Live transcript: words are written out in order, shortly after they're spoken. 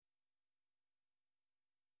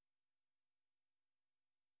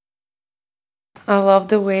I love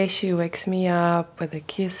the way she wakes me up with the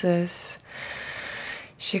kisses.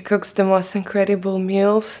 She cooks the most incredible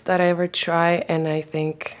meals that I ever try, and I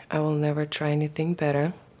think I will never try anything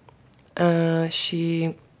better.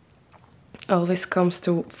 She always comes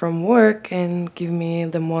from work and give me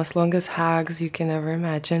the most longest hugs you can ever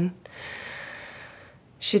imagine.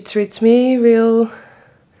 She treats me real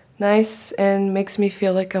nice and makes me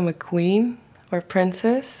feel like I'm a queen or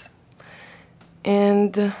princess.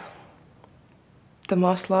 And the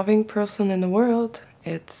most loving person in the world,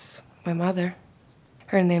 it's my mother.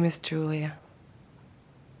 Her name is Julia.